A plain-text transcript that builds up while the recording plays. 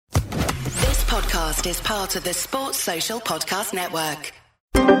podcast is part of the Sports Social Podcast Network.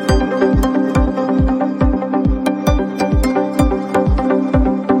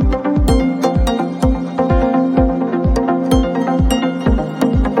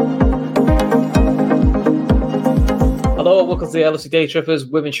 Hello, welcome to the LFC Day Trippers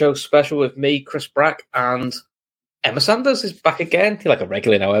Women's Show special with me, Chris Brack, and Emma Sanders is back again. You're like a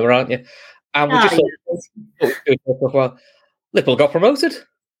regular now, Emma, aren't you? And we Liverpool got promoted.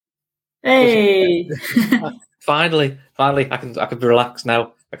 Hey! Finally, I can relax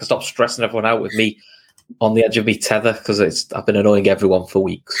now. I can stop stressing everyone out with me on the edge of me tether because I've been annoying everyone for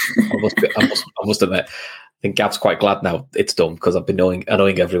weeks. I must admit. I think Gav's quite glad now it's done because I've been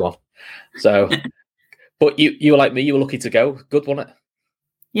annoying everyone. So, but you were like me. You were lucky to go. Good, wasn't it?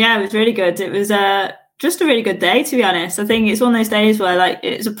 Yeah, it was really good. It was just a really good day, to be honest. I think it's one of those days where like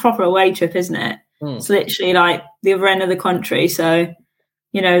it's a proper away trip, isn't it? It's literally like the other end of the country. So,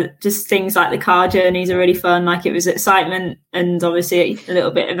 you know, just things like the car journeys are really fun. Like it was excitement and obviously a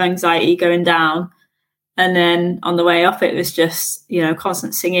little bit of anxiety going down. And then on the way up, it was just, you know,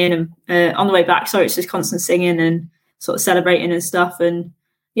 constant singing. And on the way back, it's just constant singing and sort of celebrating and stuff. And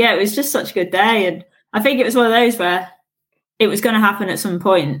yeah, it was just such a good day. And I think it was one of those where it was going to happen at some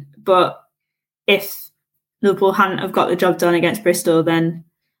point. But if Liverpool hadn't have got the job done against Bristol, then,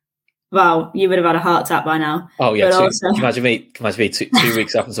 well, you would have had a heart attack by now. Oh, yeah. Imagine me 2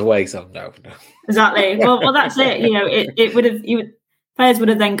 weeks after away. So no. Exactly. Well, that's it. You know, it would have. Players would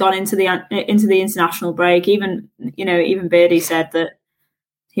have then gone into the international break. Even Beardy said that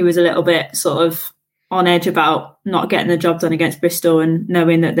he was a little bit sort of on edge about not getting the job done against Bristol and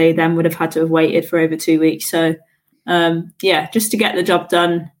knowing that they then would have had to have waited for over 2 weeks. So, just to get the job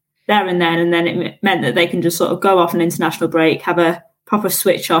done there and then it meant that they can just sort of go off an international break, have a proper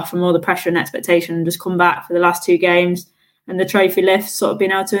switch off from all the pressure and expectation and just come back for the last 2 games and the trophy lift, sort of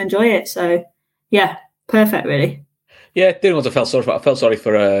being able to enjoy it. So, yeah, perfect, really. Yeah, the only ones I felt sorry for. I felt sorry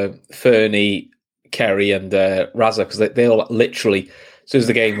for Fernie, Kerry, and Raza because they all literally, as soon as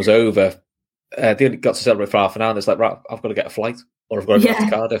the game was over, they only got to celebrate for half an hour. And it's like, right, I've got to get a flight or I've got to go to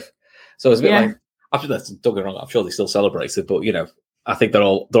Cardiff. So it was a bit like, don't get me wrong, I'm sure they still celebrated, but you know, I think they're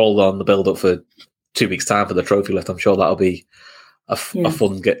all on the build up for 2 weeks' time for the trophy lift. I'm sure that'll be a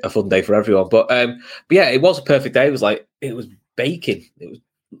fun day for everyone. But yeah, it was a perfect day. It was baking.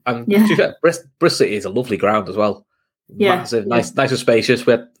 Bristol City is a lovely ground as well. Yeah, massive, nice and spacious.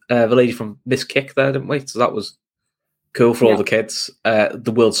 We had the lady from Miss Kick there, didn't we? So that was cool for all the kids.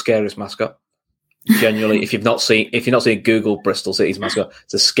 The world's scariest mascot. Genuinely, if you're not seeing Google Bristol City's mascot,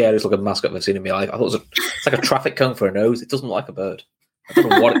 it's the scariest looking mascot I've ever seen in my life. I thought it's like a traffic cone for a nose. It doesn't look like a bird. I don't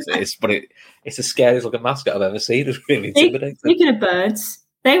know what it is, but it's the scariest looking mascot I've ever seen. It's really intimidating. Speaking of birds,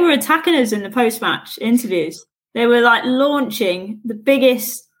 they were attacking us in the post-match interviews. They were like launching the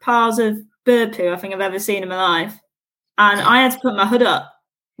biggest piles of bird poo I think I've ever seen in my life. And I had to put my hood up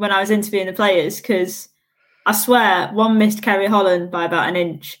when I was interviewing the players because I swear one missed Kerry Holland by about an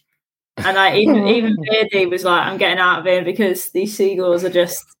inch. And even Beardy was like, I'm getting out of here because these seagulls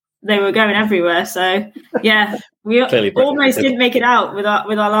they were going everywhere. So, yeah, we almost didn't make it out with our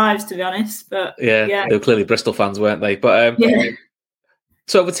lives, to be honest. But yeah, they were clearly Bristol fans, weren't they? But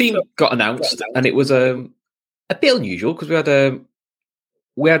so the team got announced and it was a bit unusual because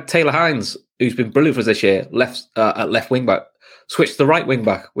we had Taylor Hines, who's been brilliant for us this year, at left wing back, switched to the right wing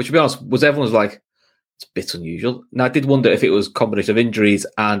back, which to be honest everyone's like, it's a bit unusual. Now I did wonder if it was a combination of injuries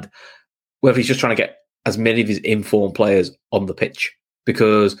and whether he's just trying to get as many of his informed players on the pitch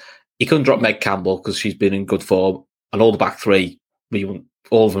because he couldn't drop Meg Campbell because she's been in good form and all the back three,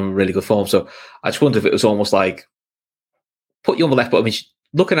 all of them in really good form. So I just wonder if it was almost like put you on the left, but I mean,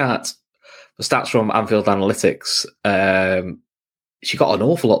 looking at the stats from Anfield Analytics, she got an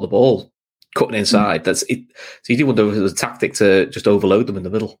awful lot of the ball cutting inside. That's it. So you do wonder if it was a tactic to just overload them in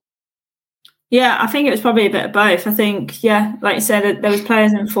the middle. Yeah, I think it was probably a bit of both. I think, like you said, there was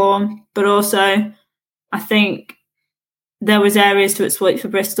players in form, but also I think there was areas to exploit for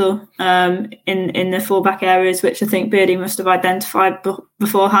Bristol in the fullback areas, which I think Beardy must have identified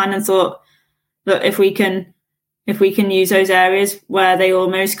beforehand and thought, look, if we can use those areas where they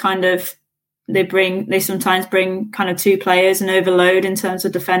almost kind of they sometimes bring kind of 2 players and overload in terms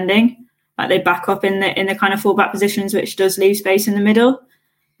of defending, like they back up in the kind of fullback positions, which does leave space in the middle.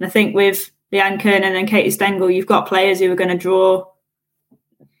 And I think with Leanne Kernan and Katie Stengel, you've got players who are going to draw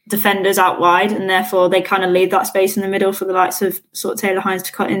defenders out wide, and therefore they kind of leave that space in the middle for the likes of sort of Taylor Hines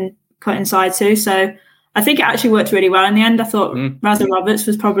to cut inside too. So I think it actually worked really well in the end. I thought Raza Roberts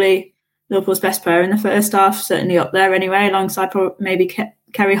was probably Liverpool's best player in the first half, certainly up there anyway, alongside maybe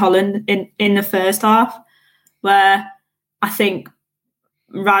Kerry Holland in the first half, where I think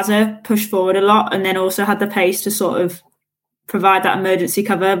Raza pushed forward a lot and then also had the pace to sort of provide that emergency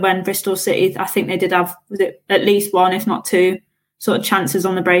cover when Bristol City, I think they did have at least one, if not two, sort of chances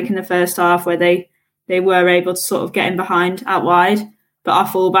on the break in the first half where they were able to sort of get in behind out wide. But our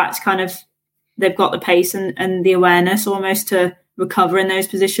fullbacks they've got the pace and the awareness almost to recover in those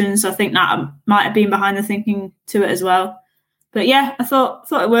positions. I think that might have been behind the thinking to it as well. But yeah, I thought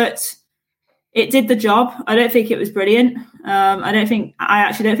it worked. It did the job. I don't think it was brilliant. I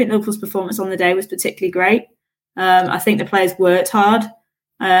actually don't think Liverpool's performance on the day was particularly great. I think the players worked hard,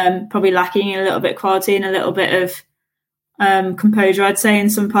 probably lacking a little bit of quality and a little bit of composure, I'd say, in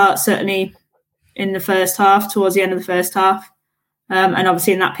some parts, certainly in the first half, towards the end of the first half. And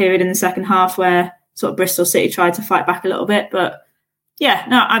obviously in that period in the second half where sort of Bristol City tried to fight back a little bit. But yeah,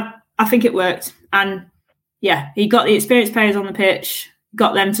 no, I think it worked. And yeah, he got the experienced players on the pitch,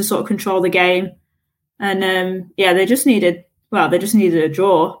 got them to sort of control the game. And they just needed a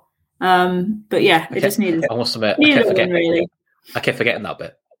draw. But yeah, they just needed. I must admit, I kept forgetting that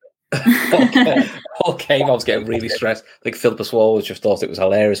bit. Okay, I was getting really stressed. I think Philippa Swallows just thought it was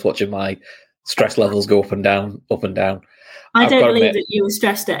hilarious watching my stress levels go up and down, up and down. I don't believe that you were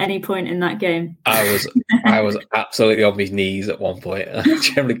stressed at any point in that game. I was absolutely on my knees at one point. I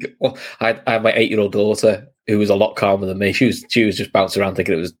had my 8-year-old daughter who was a lot calmer than me. She was just bouncing around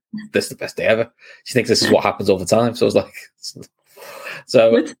thinking this is the best day ever. She thinks this is what happens all the time. So I was like,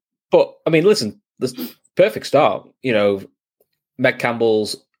 what? But I mean, listen, this perfect start. Meg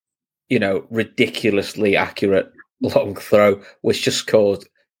Campbell's ridiculously accurate long throw, which just caused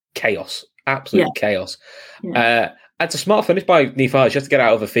chaos, absolute chaos. Yeah. It's a smart finish by Niamh. She has to get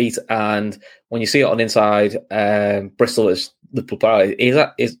out of her feet, and when you see it on inside, Bristol is Liverpool player. You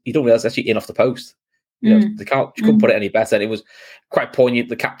don't realise it's actually in off the post. She couldn't put it any better. And it was quite poignant.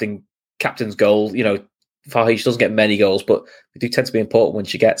 The captain's goal. Farhij doesn't get many goals, but they do tend to be important when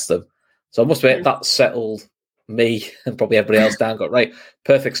she gets them. So I must admit that settled me and probably everybody else down. Got right,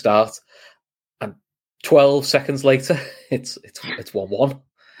 perfect start, and 12 seconds later, it's 1-1.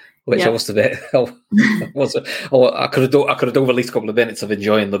 Which I must admit, I could have done at least a couple of minutes of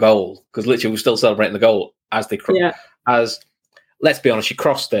enjoying the goal because literally we were still celebrating the goal as they let's be honest, she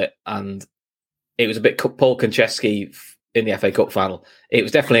crossed it and it was a bit Paul Konchesky in the FA Cup final. It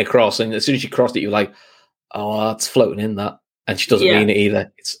was definitely a cross, and as soon as she crossed it, you're like, "Oh, that's floating in that," and she doesn't mean it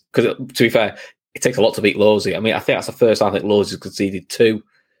either. It's because, to be fair, it takes a lot to beat Lawsy. I mean, I think that's the first time I think Lawsy's conceded 2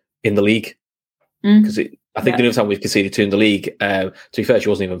 in the league because I think the only time we've conceded 2 in the league, to be fair, she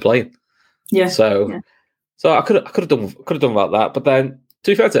wasn't even playing. Yeah. So I could have done about that. But then,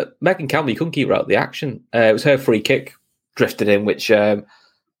 to be fair to Megan Campbell, you couldn't keep her out of the action. It was her free kick drifted in, which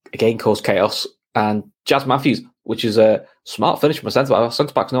again caused chaos. And Jazz Matthews, which is a smart finish from a centre back. Our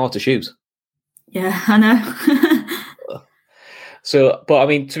centre backs know how to shoot. Yeah, I know. So, but I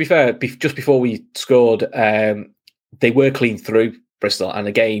mean, to be fair, just before we scored, they were clean through Bristol, and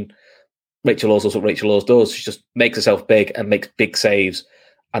again, Rachel Laws does what Rachel Laws does. She just makes herself big and makes big saves.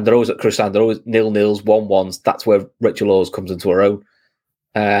 And they're always at Cruzan, they're always 0-0s, 1-1s. That's where Rachel Laws comes into her own.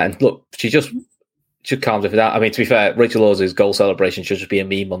 And look, she calms it for that. I mean, to be fair, Rachel Laws' goal celebration should just be a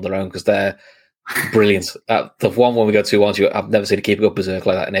meme on their own because they're brilliant. The one when we go 2-1, I've never seen a keeper go berserk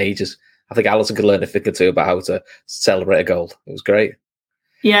like that in ages. I think Alison could learn a thing or two about how to celebrate a goal. It was great.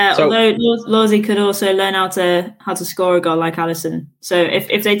 Yeah, although Lawsy could also learn how to score a goal like Alison. So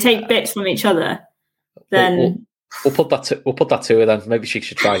if they take bits from each other, then we'll put that to her then. Maybe she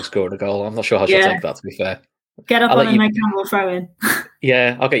should try scoring a goal. I'm not sure how she'll take that, to be fair. Get up on a Meg Campbell throw in.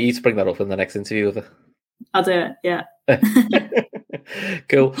 Yeah, I'll get you to bring that up in the next interview with her. I'll do it, yeah.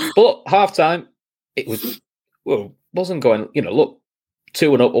 Cool. But half time, it wasn't going,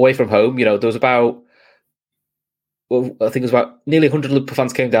 2-0 away from home. There was about, I think it was about nearly 100 Liverpool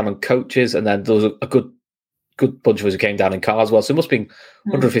fans came down on coaches, and then there was a good bunch of us who came down in cars as well. So it must have been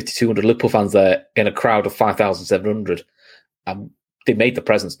 150, 200 Liverpool fans there in a crowd of 5,700. They made the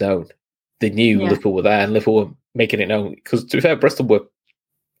presence known. They knew Liverpool were there, and Liverpool were making it known. Because to be fair, Bristol were,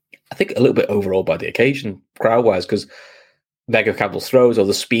 I think, a little bit overawed by the occasion, crowd-wise, because Megan Campbell's throws or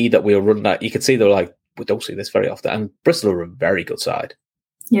the speed that we were running at, you could see they were like, we don't see this very often. And Bristol are a very good side.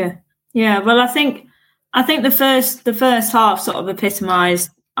 Yeah. Well, I think the first half sort of epitomised,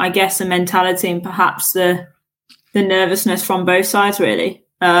 I guess, the mentality and perhaps the nervousness from both sides, really.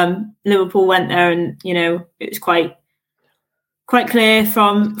 Liverpool went there and, it was quite clear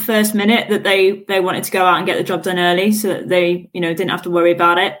from first minute that they wanted to go out and get the job done early so that they, didn't have to worry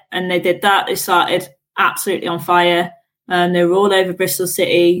about it. And they did that. They started absolutely on fire. They were all over Bristol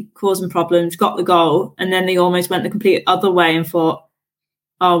City, causing problems, got the goal. And then they almost went the complete other way and thought,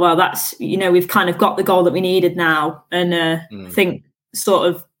 oh, well, that's, we've kind of got the goal that we needed now. And I think sort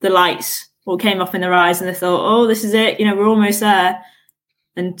of the lights all came up in their eyes and they thought, oh, this is it, we're almost there,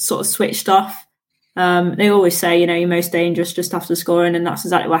 and sort of switched off. They always say, you're most dangerous just after scoring, and that's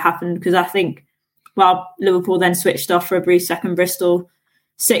exactly what happened, because I think while Liverpool then switched off for a brief second, Bristol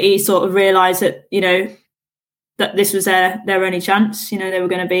City sort of realised that, that this was their only chance. They were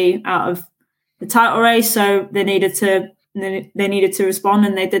going to be out of the title race, so they needed to respond,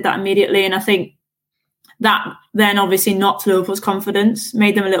 and they did that immediately. And I think that then obviously knocked Liverpool's confidence,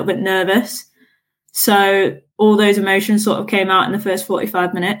 made them a little bit nervous. So all those emotions sort of came out in the first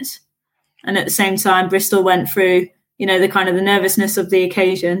 45 minutes. And at the same time, Bristol went through, the kind of the nervousness of the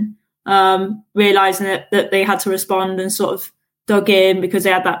occasion, realising that they had to respond, and sort of dug in because they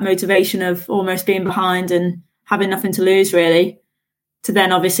had that motivation of almost being behind and having nothing to lose, really, to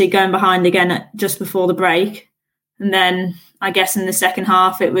then obviously going behind again just before the break. And then I guess in the second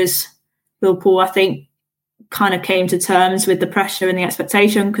half, it was Liverpool, I think, kind of came to terms with the pressure and the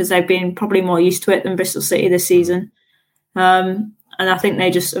expectation, because they've been probably more used to it than Bristol City this season. And I think they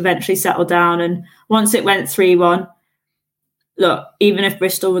just eventually settled down. And once it went 3-1, look, even if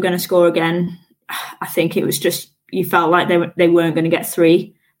Bristol were going to score again, I think it was just, you felt like they weren't going to get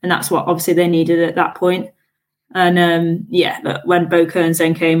 3. And that's what obviously they needed at that point. And but when Bo Kearns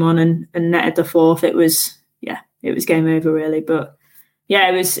then came on and netted the 4th, it was game over, really. But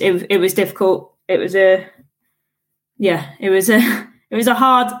it was difficult. It was a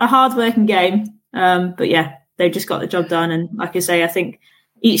hard working game. But they just got the job done. And like I say, I think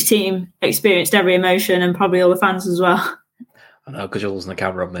each team experienced every emotion, and probably all the fans as well. I know, because you're losing the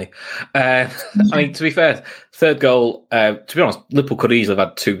camera on me. I mean, to be fair, third goal, to be honest, Liverpool could easily have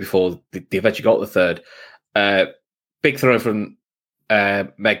had 2 before they eventually got the third. Big throw from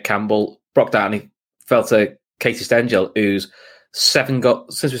Meg Campbell. Brock Downey fell to Katie Stengel, who's 7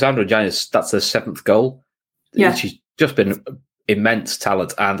 goals since we signed her in January. That's her 7th goal. Yeah. She's just been immense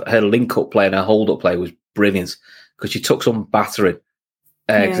talent, and her link-up play and her hold-up play was brilliant, because she took some battering.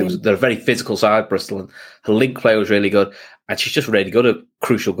 They're a very physical side, Bristol, and her link play was really good, and she's just really good at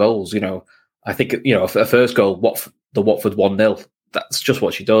crucial goals. I think her first goal, the Watford 1-0, that's just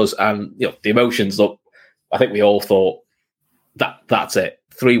what she does. And the emotions up. I think we all thought that's it.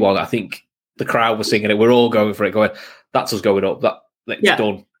 3-1. I think the crowd was singing it. We're all going for it, going, that's us going up. It's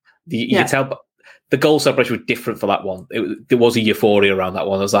done. You can tell, but the goal celebration was different for that one. There was a euphoria around that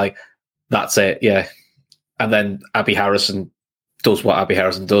one. I was like, that's it, yeah. And then Abby Harrison does what Abby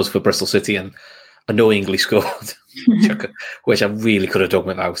Harrison does for Bristol City, and annoyingly scored, which I really could have done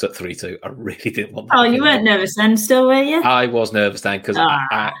without at 3-2. I really didn't want that. Oh, you weren't nervous then still, were you? I was nervous then, because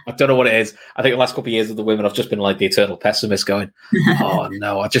I don't know what it is. I think the last couple of years of the women, I've just been like the eternal pessimist going, oh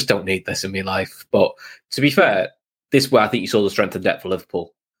no, I just don't need this in my life. But to be fair, this is where I think you saw the strength and depth for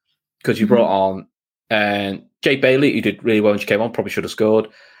Liverpool, because you brought on Jay Bailey, who did really well when she came on, probably should have scored.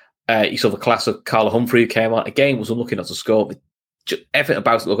 You saw the class of Carla Humphrey, who came on. Again, was unlucky not to score. But everything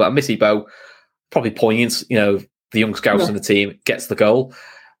about it looked like Missy Bow, probably poignant. The young scouts in the team, gets the goal.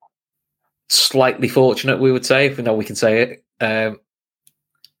 Slightly fortunate, we would say, if we know we can say it.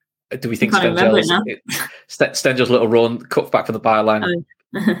 Do we think Stengel's little run, cut back from the byline?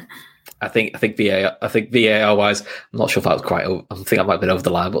 I think VAR wise, I'm not sure if that was quite. I think I might have been over the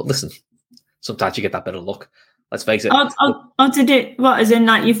line, but listen, sometimes you get that bit of luck. Let's face it. Did it? What, as in,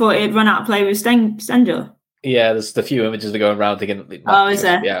 like, you thought it'd run out of play with Stengel? Yeah, there's the few images that are going around thinking. Is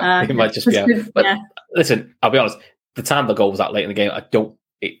there? Yeah, it might just be out. But listen, I'll be honest. The time the goal was that late in the game, I don't.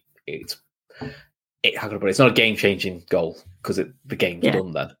 How can I put it? It's not a game-changing goal, because the game's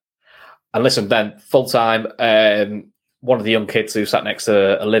done then. And listen, then full time, one of the young kids who sat next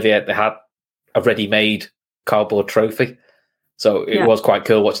to Olivia, they had a ready-made cardboard trophy. So it was quite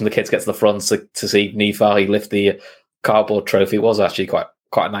cool watching the kids get to the front to see Nifa lift the cardboard trophy. It was actually quite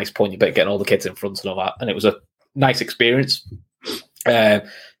a nice poignant bit, getting all the kids in front and all that. And it was a nice experience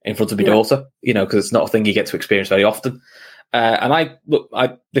in front of my daughter, because it's not a thing you get to experience very often. And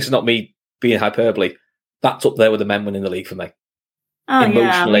this is not me being hyperbole. That's up there with the men winning the league for me.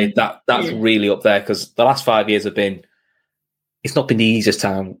 Emotionally, that's really up there, because the last 5 years it's not been the easiest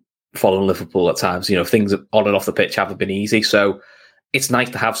time following Liverpool at times. Things on and off the pitch haven't been easy. So it's nice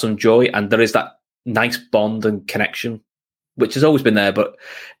to have some joy, and there is that nice bond and connection, which has always been there, but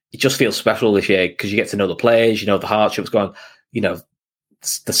it just feels special this year, because you get to know the players, the hardships going, the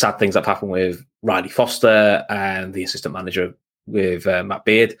sad things that happen with Riley Foster and the assistant manager with Matt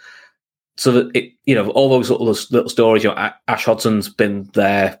Beard. So that all those little stories. Ash Hodson's been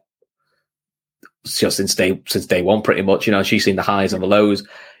there since day one, pretty much. She's seen the highs and the lows.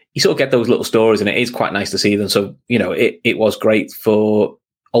 You sort of get those little stories, and it is quite nice to see them. So it was great for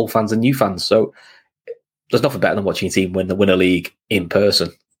old fans and new fans. So there's nothing better than watching your team win a league in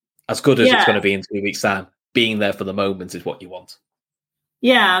person. As good as it's going to be in 2 weeks' time, being there for the moment is what you want.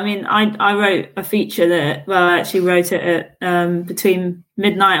 Yeah, I mean, I wrote a feature that, well, I actually wrote it at between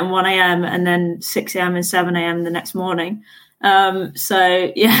midnight and 1 a.m. and then 6 a.m. and 7 a.m. the next morning.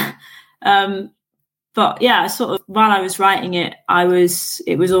 So, yeah. But yeah, sort of while I was writing it,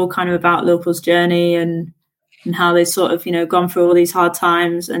 it was all kind of about Liverpool's journey and how they've sort of, gone through all these hard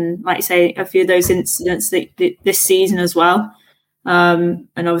times. And like you say, a few of those incidents this season as well. And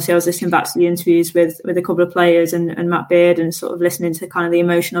obviously I was listening back to the interviews with a couple of players and Matt Beard and sort of listening to kind of the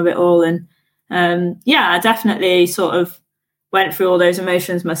emotion of it all. And I definitely sort of went through all those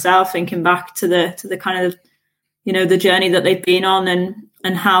emotions myself, thinking back to the kind of, the journey that they've been on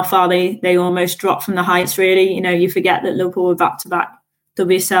and how far they almost dropped from the heights, really. You forget that Liverpool were back-to-back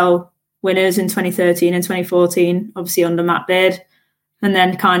WSL winners in 2013 and 2014, obviously under Matt Beard. And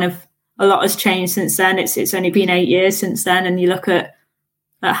then kind of a lot has changed since then. It's only been 8 years since then. And you look at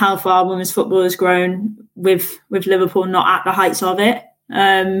how far women's football has grown with Liverpool not at the heights of it.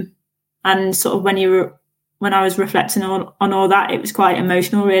 And sort of when I was reflecting on all that, it was quite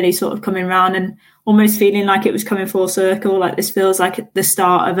emotional, really, sort of coming round and almost feeling like it was coming full circle. Like this feels like the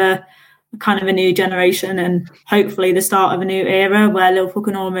start of a kind of a new generation and hopefully the start of a new era where Liverpool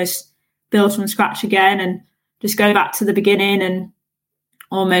can almost build from scratch again and just go back to the beginning and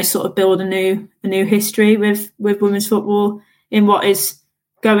almost sort of build a new history with women's football in what is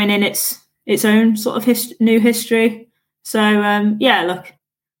going in its own sort of new history. So look,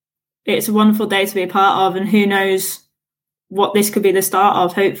 it's a wonderful day to be a part of, and who knows what this could be the start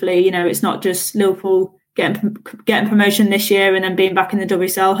of. Hopefully, it's not just Liverpool getting promotion this year and then being back in the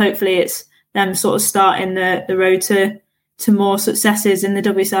WSL. Hopefully, it's them sort of starting the road to more successes in the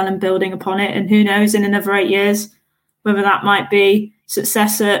WSL and building upon it. And who knows, in another 8 years, whether that might be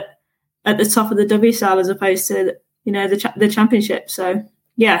success at the top of the WSL as opposed to the championship. So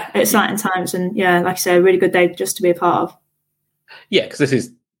yeah, exciting times, and like I say, a really good day just to be a part of. Yeah, because this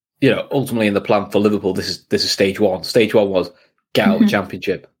is ultimately in the plan for Liverpool. This is stage one. Stage one was get out of the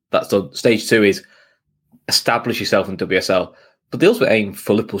championship. That's done. Stage two is establish yourself in WSL. But the ultimate aim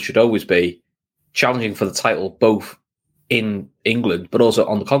for Liverpool should always be challenging for the title both in England but also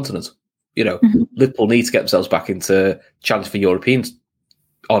on the continent. Liverpool need to get themselves back into challenge for European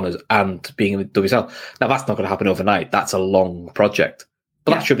honours and being in the WSL. Now, that's not going to happen overnight. That's a long project.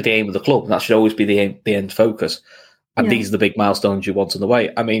 But that should be the aim of the club. And that should always be the end focus. And these are the big milestones you want on the way.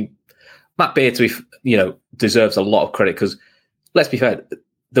 I mean, Matt Beard, deserves a lot of credit because, let's be fair,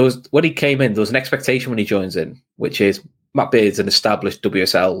 when he came in, there was an expectation when he joins in, which is Matt Beard's an established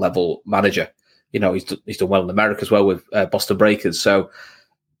WSL level manager. He's done well in America as well with Boston Breakers. So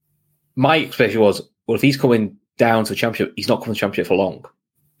my expectation was, well, if he's coming down to the championship, he's not coming to the championship for long.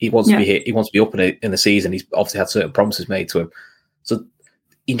 He wants to be here. He wants to be up in the season. He's obviously had certain promises made to him. So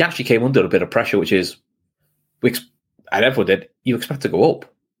he naturally came under a bit of pressure, which is, and everyone did, you expect to go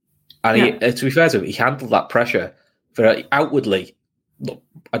up. And to be fair to him, he handled that pressure very outwardly. Look,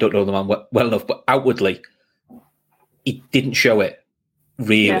 I don't know the man well enough, but outwardly, he didn't show it,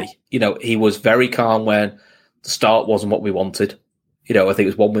 really. Yeah. He was very calm when the start wasn't what we wanted. I think it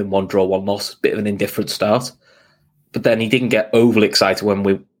was 1 win, 1 draw, 1 loss, bit of an indifferent start. But then he didn't get overly excited when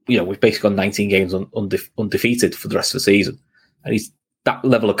we've basically gone 19 games undefeated for the rest of the season. And he's that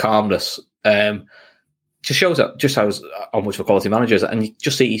level of calmness just shows up just how much of a quality manager is. And you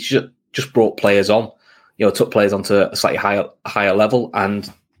just see he's just brought players on, took players onto a slightly higher level.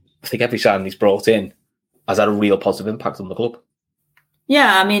 And I think every signing he's brought in has had a real positive impact on the club.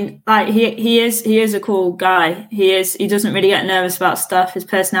 Yeah, I mean, like he is a cool guy. He doesn't really get nervous about stuff. His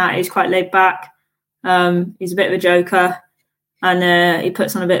personality is quite laid back. He's a bit of a joker, and he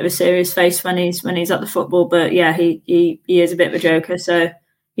puts on a bit of a serious face when he's at the football. But yeah, he is a bit of a joker. So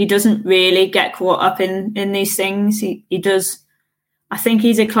he doesn't really get caught up in these things. He does. I think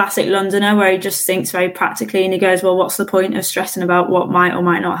he's a classic Londoner where he just thinks very practically, and he goes, "Well, what's the point of stressing about what might or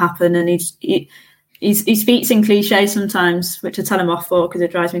might not happen?" And he speaks in cliches sometimes, which I tell him off for because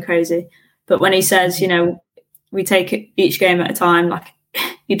it drives me crazy. But when he says, we take each game at a time, like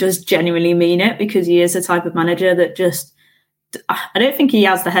he does genuinely mean it, because he is the type of manager that just, I don't think he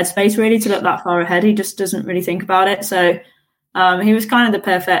has the headspace really to look that far ahead. He just doesn't really think about it. So he was kind of the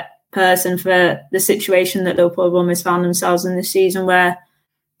perfect person for the situation that Liverpool have almost found themselves in this season, where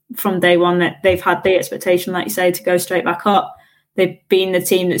from day one that they've had the expectation, like you say, to go straight back up. They've been the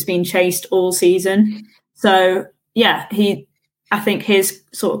team that's been chased all season. So, yeah, I think his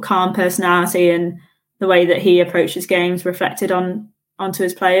sort of calm personality and the way that he approaches games reflected onto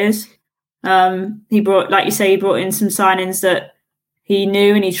his players. He brought in some signings that he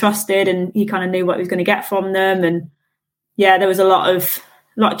knew and he trusted, and he kind of knew what he was going to get from them. And yeah, there was a lot of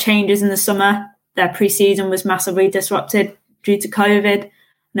changes in the summer. Their pre-season was massively disrupted due to COVID. I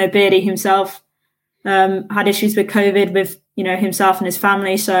know Beardy himself had issues with COVID with, himself and his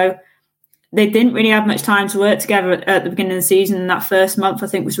family. So they didn't really have much time to work together at the beginning of the season. And that first month, I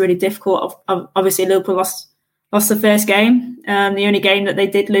think, was really difficult. Obviously, Liverpool lost the first game, the only game that they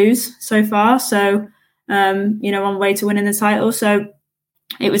did lose so far. So, on way to winning the title. So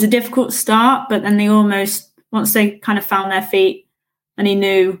it was a difficult start, but then once they kind of found their feet, and he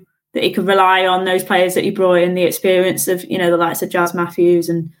knew that he could rely on those players that he brought in, the experience of, the likes of Jazz Matthews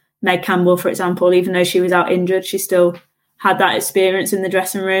and Meg Campbell, for example. Even though she was out injured, she still had that experience in the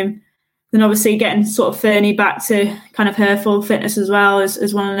dressing room. Then obviously getting sort of Fernie back to kind of her full fitness as well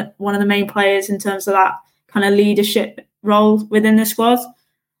as one of the main players in terms of that kind of leadership role within the squad.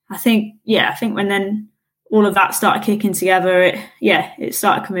 I think when then all of that started kicking together, it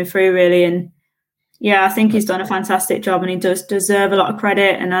started coming through really. And I think he's done a fantastic job, and he does deserve a lot of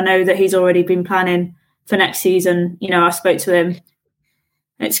credit. And I know that he's already been planning for next season. I spoke to him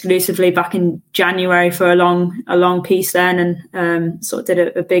exclusively back in January for a long piece then, and sort of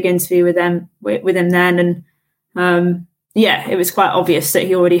did a big interview with him then. And it was quite obvious that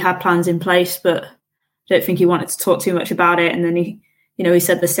he already had plans in place, but I don't think he wanted to talk too much about it. And then he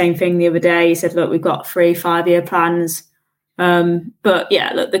said the same thing the other day. He said, look, we've got 3-5-year plans. But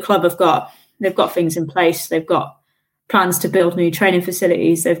look, the club they've got things in place. They've got plans to build new training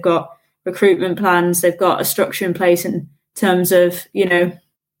facilities. They've got recruitment plans. They've got a structure in place in terms of,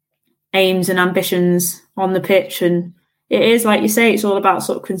 aims and ambitions on the pitch. And it is, like you say, it's all about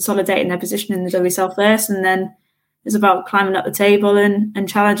sort of consolidating their position in the WSL first, and then it's about climbing up the table and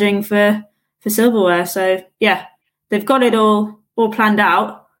challenging for silverware. So they've got it all planned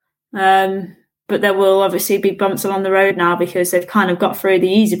out, but there will obviously be bumps along the road now because they've kind of got through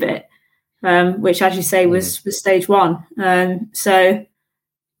the easy bit, which, as you say, was stage one. I think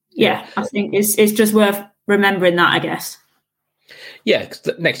it's just worth remembering that, I guess. Yeah,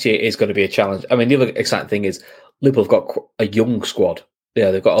 because next year is going to be a challenge. I mean, the other exciting thing is Liverpool have got a young squad.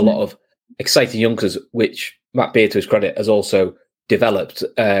 Yeah, they've got a lot of exciting youngsters, which Matt Beard, to his credit, has also developed.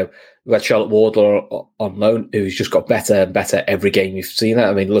 We had Charlotte Wardler on loan, who's just got better and better every game you've seen her.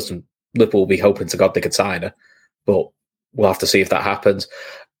 I mean, listen, Liverpool will be hoping to God they could sign her, but we'll have to see if that happens.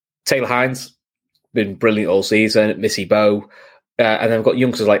 Taylor Hines, been brilliant all season. Missy Bowe. And then we've got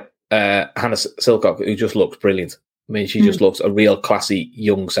youngsters like Hannah Silcock, who just looks brilliant. I mean, she just looks a real classy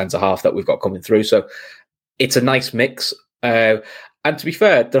young centre-half that we've got coming through. So it's a nice mix. And to be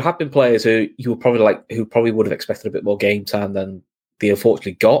fair, there have been players who probably would have expected a bit more game time than they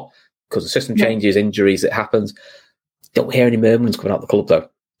unfortunately got, because the system changes, injuries, it happens. Don't hear any murmurings coming out of the club, though,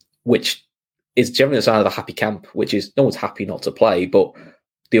 which is generally a sign of a happy camp, which is no one's happy not to play, but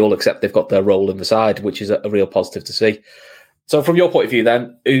they all accept they've got their role in the side, which is a real positive to see. So from your point of view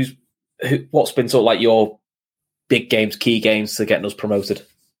then, what's been sort of like your big games, key games to getting us promoted?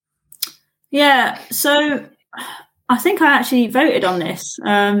 Yeah, so I think I actually voted on this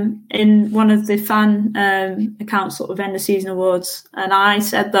in one of the fan accounts, sort of end of season awards, and I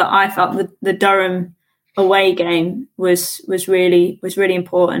said that I felt the Durham away game was really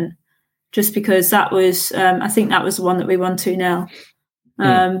important, just because that was I think that was the one that we won 2-0,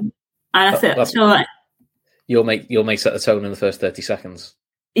 and I feel like you'll make set the tone in the first 30 seconds.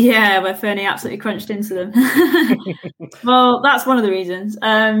 Yeah, where Fernie absolutely crunched into them. Well, that's one of the reasons.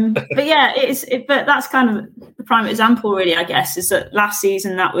 But yeah, but that's kind of the prime example, really, I guess, is that last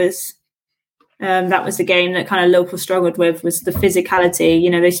season that was the game that kind of Liverpool struggled with, was the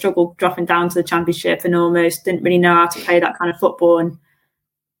physicality. They struggled dropping down to the Championship and almost didn't really know how to play that kind of football. And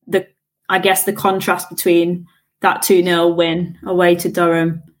I guess the contrast between that 2-0 win away to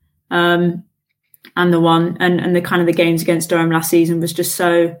Durham and the one and the kind of the games against Durham last season was just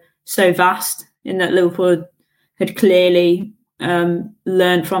so vast, in that Liverpool had clearly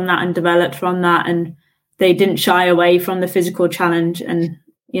learned from that and developed from that, and they didn't shy away from the physical challenge. And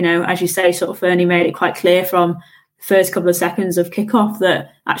as you say, sort of Fernie made it quite clear from the first couple of seconds of kickoff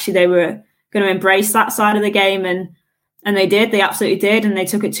that actually they were going to embrace that side of the game, and they absolutely did, and they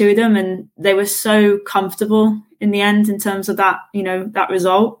took it to them, and they were so comfortable in the end in terms of that that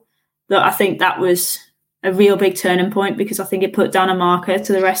result, that I think that was a real big turning point, because I think it put down a marker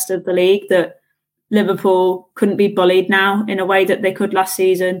to the rest of the league that Liverpool couldn't be bullied now in a way that they could last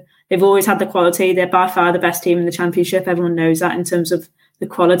season. They've always had the quality. They're by far the best team in the Championship. Everyone knows that in terms of the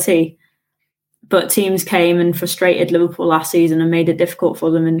quality. But teams came and frustrated Liverpool last season and made it difficult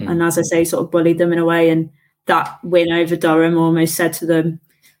for them. And as I say, sort of bullied them in a way. And that win over Durham almost said to them,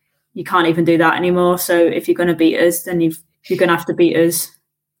 you can't even do that anymore. So if you're going to beat us, then you've you're going to have to beat us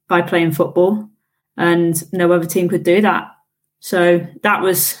by playing football, and no other team could do that. So that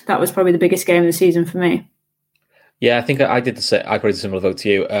was probably the biggest game of the season for me. Yeah, I think I did I probably did a similar vote to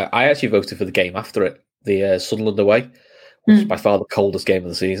you. I actually voted for the game after it, the Sunderland away, which is by far the coldest game of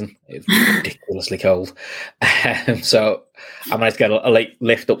the season. It was ridiculously cold. So I managed to get a late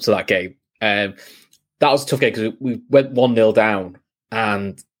lift up to that game. That was a tough game because we went 1-0 down,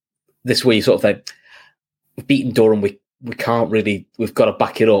 and this week sort of thing, we've beaten Durham, we can't really, we've got to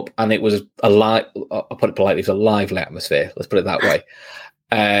back it up. And it was I'll put it politely, it was a lively atmosphere, let's put it that way.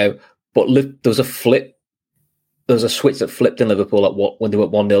 But there was a flip. There was a switch that flipped in Liverpool when they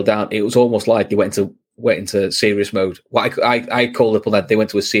went 1-0 down. It was almost like they went into serious mode. What I call Liverpool that they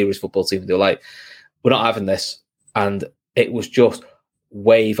went to a serious football team. They were like, we're not having this. And it was just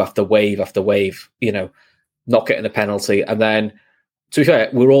wave after wave after wave, not getting a penalty. And then, to be fair,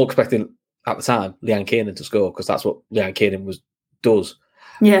 we were all expecting at the time Leanne Kiernan to score because that's what Leanne Kiernan does.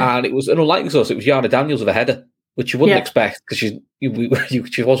 Yeah. And it was an unlikely source. It was Yana Daniels with a header, which you wouldn't expect because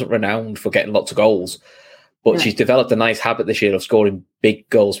she wasn't renowned for getting lots of goals. But she's developed a nice habit this year of scoring big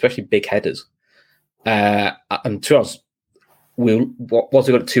goals, especially big headers. And to us, once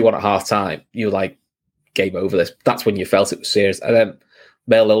we got 2-1 at half time, you were like, game over this. That's when you felt it was serious. And then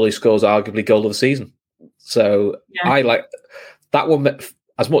Mel Lowley scores arguably goal of the season. So I like that one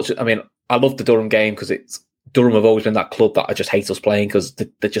as much. I mean, I love the Durham game because Durham have always been that club that I just hate us playing because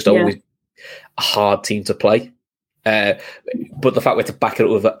they're just always a hard team to play. But the fact we had to back it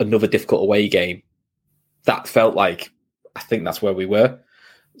up with another difficult away game, that felt like, I think that's where we were.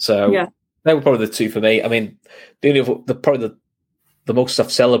 So they were probably the two for me. I mean, the most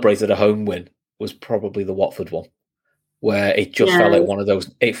I've celebrated a home win was probably the Watford one, where it just felt like one of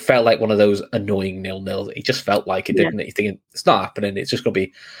those. It felt like one of those annoying 0-0. It just felt like it, didn't it? You're thinking it's not happening. It's just going to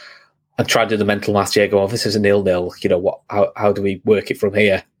be. And trying to do the mental maths here. Go, this is a 0-0. What? How do we work it from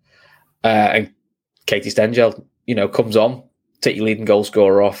here? And Katie Stengel, comes on, take your leading goal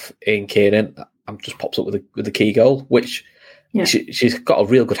scorer off in Kiernan, and just pops up with a key goal, which she's got a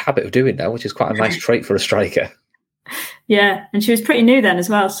real good habit of doing now, which is quite a nice trait for a striker. Yeah, and she was pretty new then as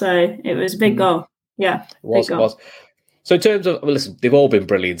well, so it was a big goal. Yeah, it was. So in terms of, listen, they've all been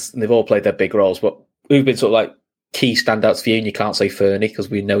brilliant and they've all played their big roles, but who've been sort of like key standouts for you? And you can't say Fernie because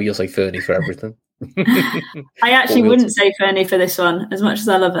we know you'll say Fernie for everything. I actually wouldn't say Fernie for this one, as much as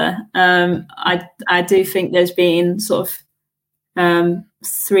I love her. I do think there's been sort of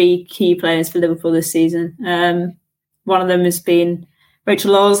 3 key players for Liverpool this season. One of them has been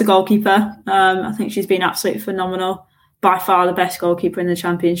Rachel Laws, the goalkeeper. I think she's been absolutely phenomenal. By far the best goalkeeper in the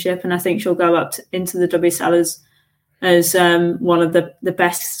Championship, and I think she'll go up into the WSL as one of the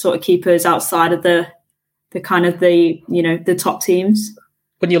best sort of keepers outside of the kind of the top teams.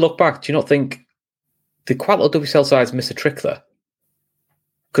 When you look back, do you not think did quite a lot of WSL sides miss a trick there?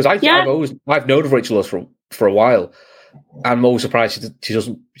 Because I've known of Rachel Laws for a while. I'm always surprised she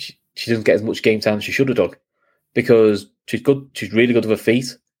doesn't get as much game time as she should have done, because she's good. She's really good with her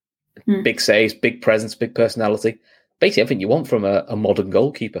feet, big saves, big presence, big personality. Basically, everything you want from a modern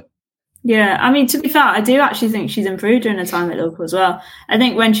goalkeeper. Yeah, I mean, to be fair, I do actually think she's improved during her time at Liverpool as well. I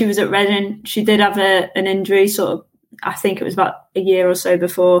think when she was at Reading, she did have an injury. Sort of, I think it was about a year or so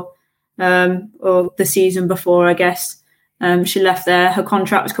before, or the season before, I guess. She left there. Her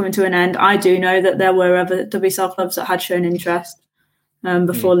contract was coming to an end. I do know that there were other WSL clubs that had shown interest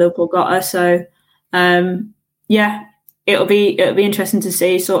before Liverpool got her. So, it'll be interesting to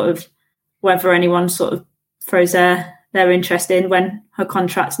see sort of whether anyone sort of throws their interest in when her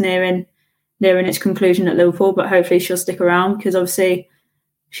contract's nearing its conclusion at Liverpool. But hopefully she'll stick around because obviously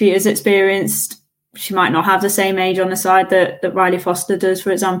she is experienced. She might not have the same age on the side that Riley Foster does,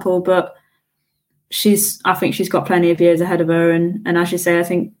 for example, but I think she's got plenty of years ahead of her, and as you say, I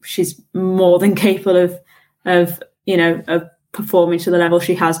think she's more than capable of performing to the level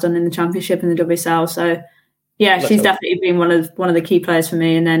she has done in the Championship and the WSL. So she's definitely been one of the key players for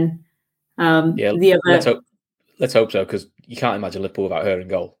me. And then the other, let's hope so, because you can't imagine Liverpool without her in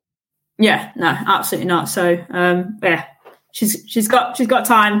goal. Yeah, no, absolutely not. So she's got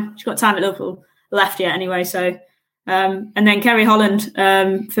time. She's got time at Liverpool left yet anyway. So and then Kerry Holland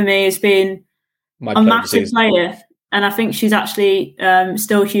for me has been a massive player, and I think she's actually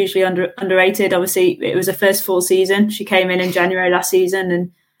still hugely underrated. Obviously, it was her first full season. She came in January last season,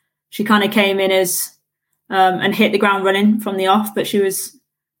 and she kind of came in as and hit the ground running from the off. But she was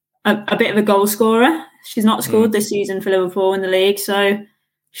a bit of a goal scorer. She's not scored this season for Liverpool in the league, so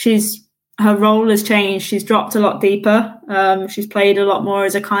her role has changed. She's dropped a lot deeper. She's played a lot more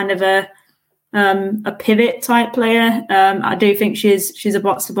as a kind of a pivot type player. I do think she's a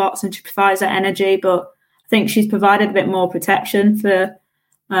box to box and she provides that energy, but I think she's provided a bit more protection for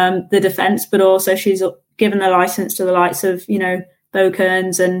the defence, but also she's given the licence to the likes of, Bo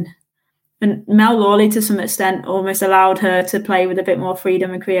Kearns and Mel Lawley to some extent, almost allowed her to play with a bit more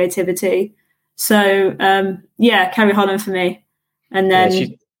freedom and creativity. So, Kerry Holland for me. And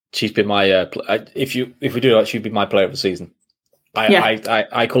then she's been my if we do that, she'd be my player of the season.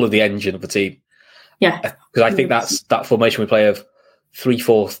 I call her the engine of the team. Yeah, because I think that formation we play of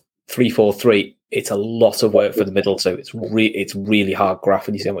 3-4-3. It's a lot of work for the middle, so it's really hard graph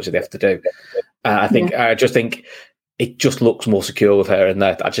when you see how much they have to do. I just think it just looks more secure with her, and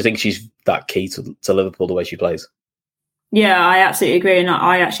that I just think she's that key to Liverpool the way she plays. Yeah, I absolutely agree, and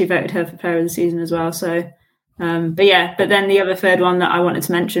I actually voted her for player of the season as well. So, but then the other third one that I wanted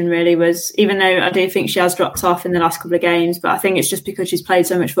to mention really was, even though I do think she has dropped off in the last couple of games, but I think it's just because she's played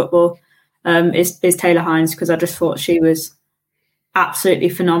so much football. Is Taylor Hines, because I just thought she was absolutely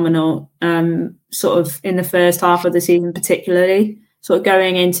phenomenal, sort of in the first half of the season, particularly sort of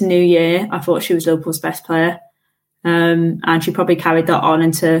going into New Year. I thought she was Liverpool's best player, and she probably carried that on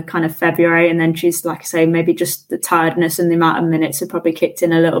into kind of February, and then she's, like I say, maybe just the tiredness and the amount of minutes have probably kicked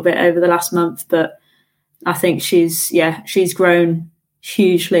in a little bit over the last month, but I think she's grown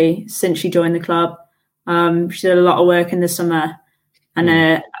hugely since she joined the club. She did a lot of work in the summer,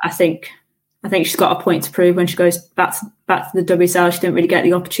 and I think she's got a point to prove when she goes back to the WSL. She didn't really get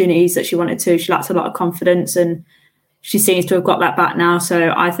the opportunities that she wanted to. She lacked a lot of confidence, and she seems to have got that back now.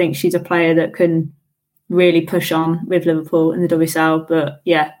 So I think she's a player that can really push on with Liverpool in the WSL. But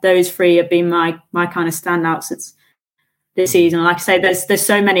yeah, those three have been my kind of standouts this season. Like I say, there's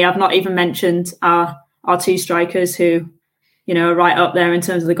so many. I've not even mentioned our two strikers who, are right up there in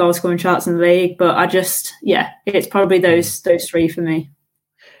terms of the goal scoring charts in the league. But it's probably those three for me.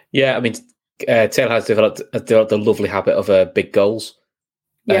 Yeah, I mean, Taylor has developed a lovely habit of big goals.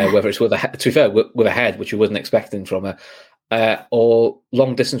 Whether it's with a head, which you wasn't expecting from her, or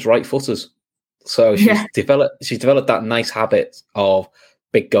long distance right footers. So she's developed that nice habit of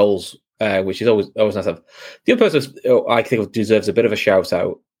big goals, which is always nice to have. The other person I think deserves a bit of a shout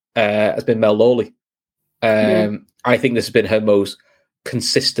out has been Mel Lawley. I think this has been her most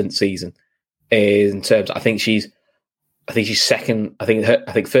consistent season in terms. I think she's second. I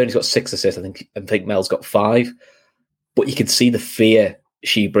think Fernie's got 6 assists. I think Mel's got 5. But you can see the fear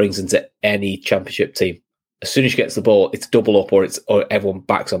she brings into any championship team. As soon as she gets the ball, it's double up, or everyone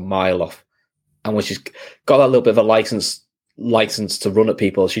backs a mile off. And when she's got that little bit of a license to run at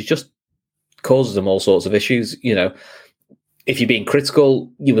people, she just causes them all sorts of issues. If you're being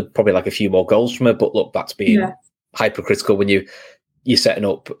critical, you would probably like a few more goals from her. But look, that's being hypercritical when you're setting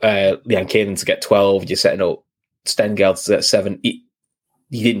up Leanne Kiernan to get 12, you're setting up Stengel to get 7. You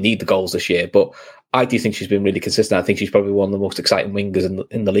didn't need the goals this year, but I do think she's been really consistent. I think she's probably one of the most exciting wingers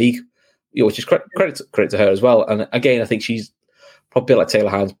in the league, which is credit to her as well. And again, I think she's probably like Taylor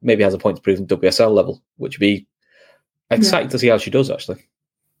Hines, maybe has a point to prove in WSL level, which would be exciting to see how she does, actually.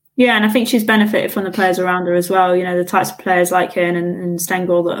 Yeah, and I think she's benefited from the players around her as well. The types of players like her and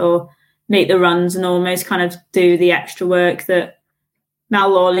Stengel that will make the runs and almost kind of do the extra work that Mel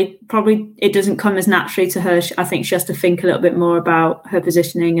Lawley, probably it doesn't come as naturally to her. I think she has to think a little bit more about her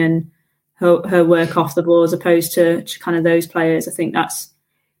positioning and her work off the ball as opposed to kind of those players. I think that's a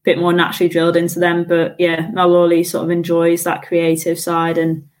bit more naturally drilled into them. But yeah, Mel Lawley sort of enjoys that creative side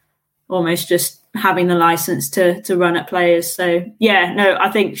and almost just having the license to run at players. So yeah, no,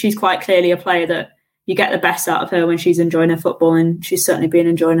 I think she's quite clearly a player that you get the best out of her when she's enjoying her football, and she's certainly been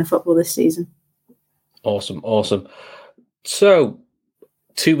enjoying her football this season. Awesome. So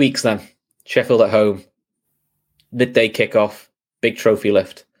 2 weeks then, Sheffield at home, midday kickoff, big trophy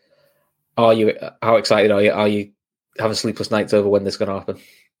lift. How excited are you? Are you having sleepless nights over when this is going to happen?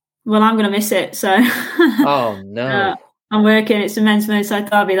 Well, I'm going to miss it. So oh no. I'm working. It's a men's Merseyside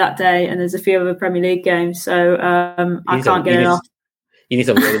derby that day, and there's a few other Premier League games, so I can't get it off. You need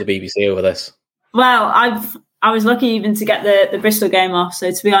to work with the BBC over this. Well, I was lucky even to get the Bristol game off. So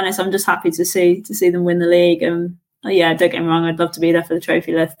to be honest, I'm just happy to see them win the league. And don't get me wrong, I'd love to be there for the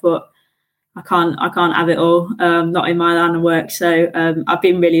trophy lift, but I can't have it all. Not in my line of work. So I've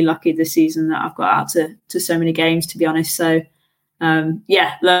been really lucky this season that I've got out to so many games, to be honest. So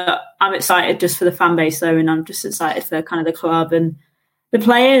look, I'm excited just for the fan base though, and I'm just excited for kind of the club and the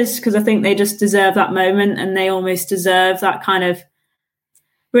players, because I think they just deserve that moment, and they almost deserve that kind of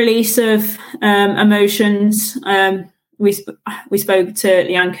release of emotions. We spoke to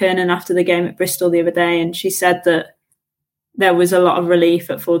Leanne Kiernan after the game at Bristol the other day, and she said that there was a lot of relief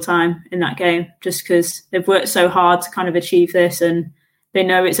at full time in that game, just because they've worked so hard to kind of achieve this, and they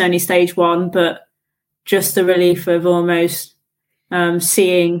know it's only stage one, but just the relief of almost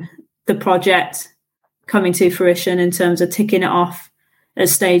seeing the project coming to fruition in terms of ticking it off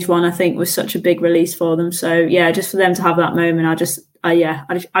as stage one, I think was such a big release for them. So yeah, just for them to have that moment,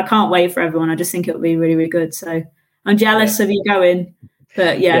 I can't wait for everyone. I just think it'll be really, really good. So I'm jealous of you going,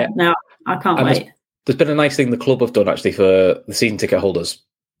 but no, I can't wait. There's been a nice thing the club have done actually for the season ticket holders.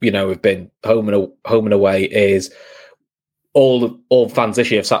 You know, we've been home and away. Is all fans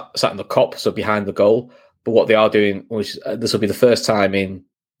this year have sat in the cop, so behind the goal. But what they are doing, which this will be the first time in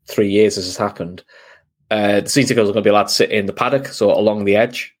 3 years this has happened, the season tickets are going to be allowed to sit in the paddock, so along the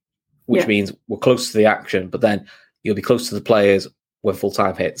edge, which means we're close to the action, but then you'll be close to the players when full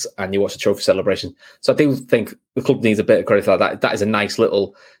time hits and you watch the trophy celebration. So I do think the club needs a bit of credit for that. That is a nice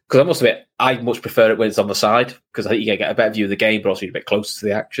little, because I must admit, I much prefer it when it's on the side, because I think you get a better view of the game, but also you're a bit closer to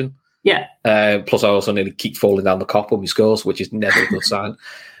the action. Yeah. Plus, I also nearly keep falling down the cop when we scores, which is never a good sign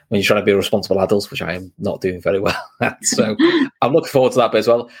when you're trying to be a responsible adult, which I am not doing very well at. So I'm looking forward to that bit as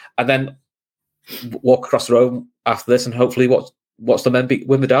well. And then walk across the road after this and hopefully watch the men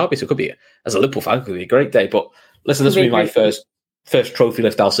win the derby. So it could be, as a Liverpool fan, it could be a great day. But listen, this will be my first trophy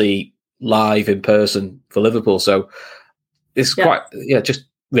lift I'll see live in person for Liverpool. So it's quite, just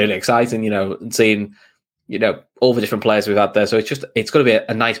really exciting, and seeing, all the different players we've had there. So it's going to be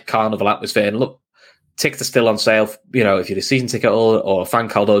a nice carnival atmosphere. And look, tickets are still on sale. If you're a season ticket holder or a fan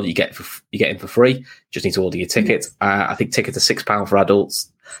card holder, you get in for free. Just need to order your tickets. I think tickets are £6 for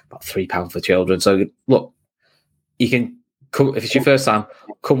adults, about £3 for children. So look, you can come if it's your first time.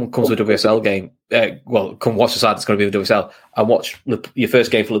 Come to a WSL game. Come watch the side that's going to be the WSL and watch your first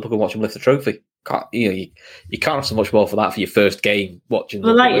game for Liverpool and watch them lift the trophy. You can't have so much more for that for your first game watching.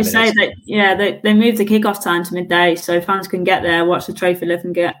 Well, like you say, they moved the kickoff time to midday, so fans can get there, watch the trophy lift,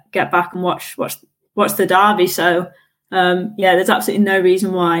 and get back and watch the derby. So there's absolutely no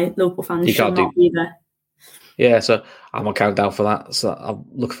reason why Liverpool fans should not be there. Yeah, so I'm on countdown for that. So I'm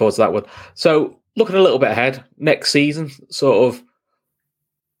looking forward to that one. So looking a little bit ahead, next season, sort of,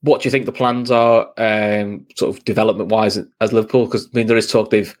 what do you think the plans are, sort of development-wise as Liverpool? Because there is talk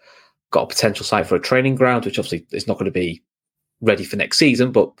they've got a potential site for a training ground, which obviously is not going to be ready for next season,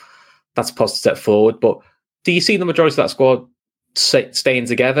 but that's a positive step forward. But do you see the majority of that squad staying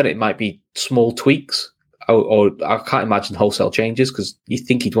together? It might be small tweaks, or I can't imagine wholesale changes, because you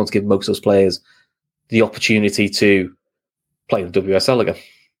think he'd want to give most of those players the opportunity to play in the WSL again.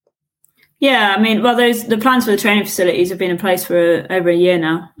 Yeah, I mean, the plans for the training facilities have been in place for over a year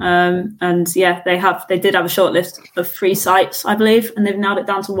now, they did have a short list of 3 sites, I believe, and they've narrowed it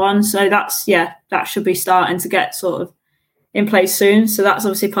down to 1. So that should be starting to get sort of in place soon. So that's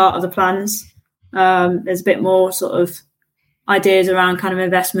obviously part of the plans. There's a bit more sort of ideas around kind of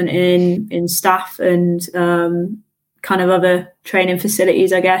investment in staff and kind of other training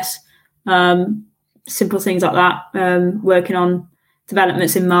facilities, I guess. Simple things like that. Working on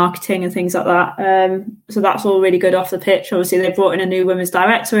developments in marketing and things like that. So that's all really good off the pitch. Obviously, they brought in a new women's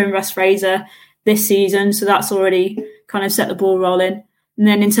director in Russ Fraser this season, so that's already kind of set the ball rolling. And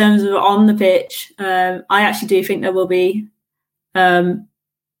then in terms of on the pitch, I actually do think there will be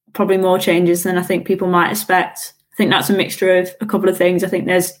probably more changes than I think people might expect. I think that's a mixture of a couple of things. I think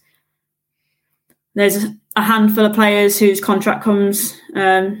there's a handful of players whose contract comes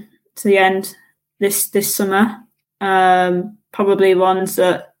to the end this summer. Probably ones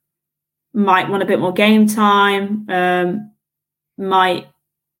that might want a bit more game time, might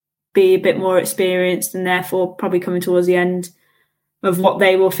be a bit more experienced, and therefore probably coming towards the end of what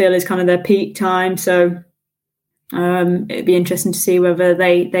they will feel is kind of their peak time. So it'd be interesting to see whether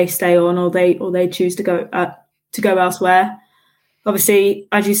they stay on or they choose to go elsewhere. Obviously,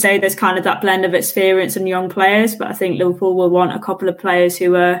 as you say, there's kind of that blend of experience and young players, but I think Liverpool will want a couple of players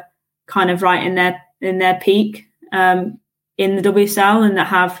who are kind of right in their peak in the WSL and that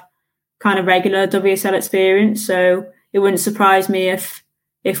have kind of regular WSL experience. So it wouldn't surprise me if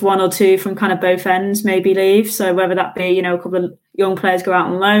 1 or 2 from kind of both ends maybe leave. So whether that be, a couple of young players go out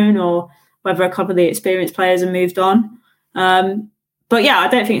on loan or whether a couple of the experienced players have moved on. But yeah, I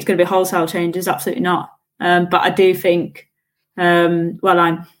don't think it's going to be wholesale changes. Absolutely not. But I do think, I've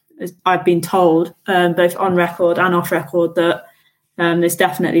been told both on record and off record that there's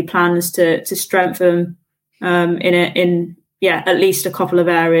definitely plans to strengthen in at least a couple of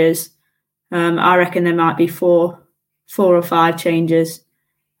areas. I reckon there might be 4 or 5 changes.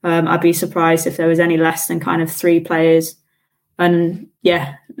 I'd be surprised if there was any less than kind of 3 players. And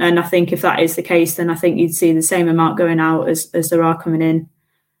I think if that is the case, then I think you'd see the same amount going out as there are coming in.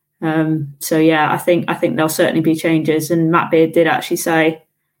 I think there'll certainly be changes. And Matt Beard did actually say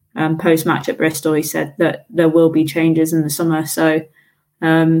post-match at Bristol, he said that there will be changes in the summer. So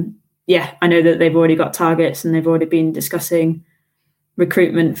I know that they've already got targets and they've already been discussing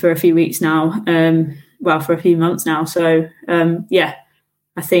recruitment for a few weeks now. for a few months now. So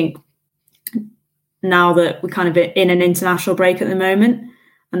I think now that we're kind of in an international break at the moment,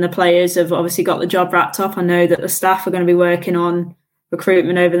 and the players have obviously got the job wrapped up, I know that the staff are going to be working on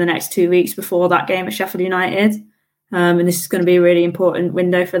recruitment over the next 2 weeks before that game at Sheffield United. And this is going to be a really important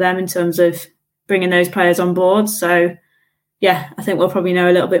window for them in terms of bringing those players on board. So, I think we'll probably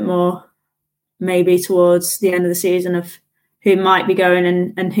know a little bit more maybe towards the end of the season of who might be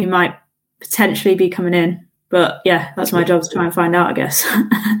going and who might potentially be coming in. But that's my job to try and find out, I guess.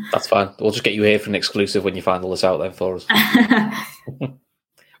 That's fine. We'll just get you here for an exclusive when you find all this out then for us.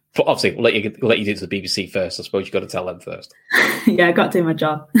 But obviously, we'll let you do it to the BBC first. I suppose you've got to tell them first. I got to do my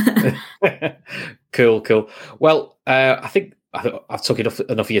job. Cool. Well, I think I've took enough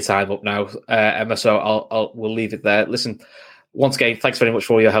of your time up now, Emma. So we'll leave it there. Listen, once again, thanks very much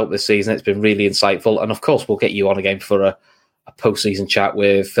for all your help this season. It's been really insightful, and of course, we'll get you on again for a post-season chat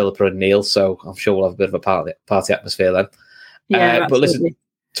with Philippa and Neil. So I'm sure we'll have a bit of a party atmosphere then. But listen,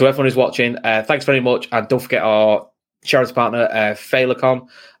 to everyone who's watching, thanks very much, and don't forget our charity partner, Failacon.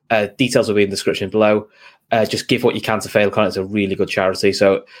 Details will be in the description below. Just give what you can to Failacon. It's a really good charity.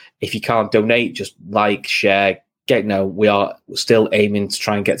 So if you can't donate, just like, share, we are still aiming to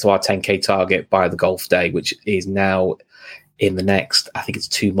try and get to our 10K target by the golf day, which is now in the next, I think it's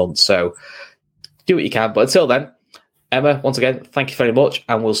 2 months. So do what you can. But until then, Emma, once again, thank you very much.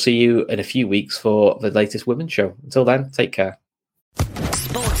 And we'll see you in a few weeks for the latest women's show. Until then, take care.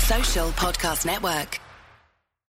 Sports Social Podcast Network.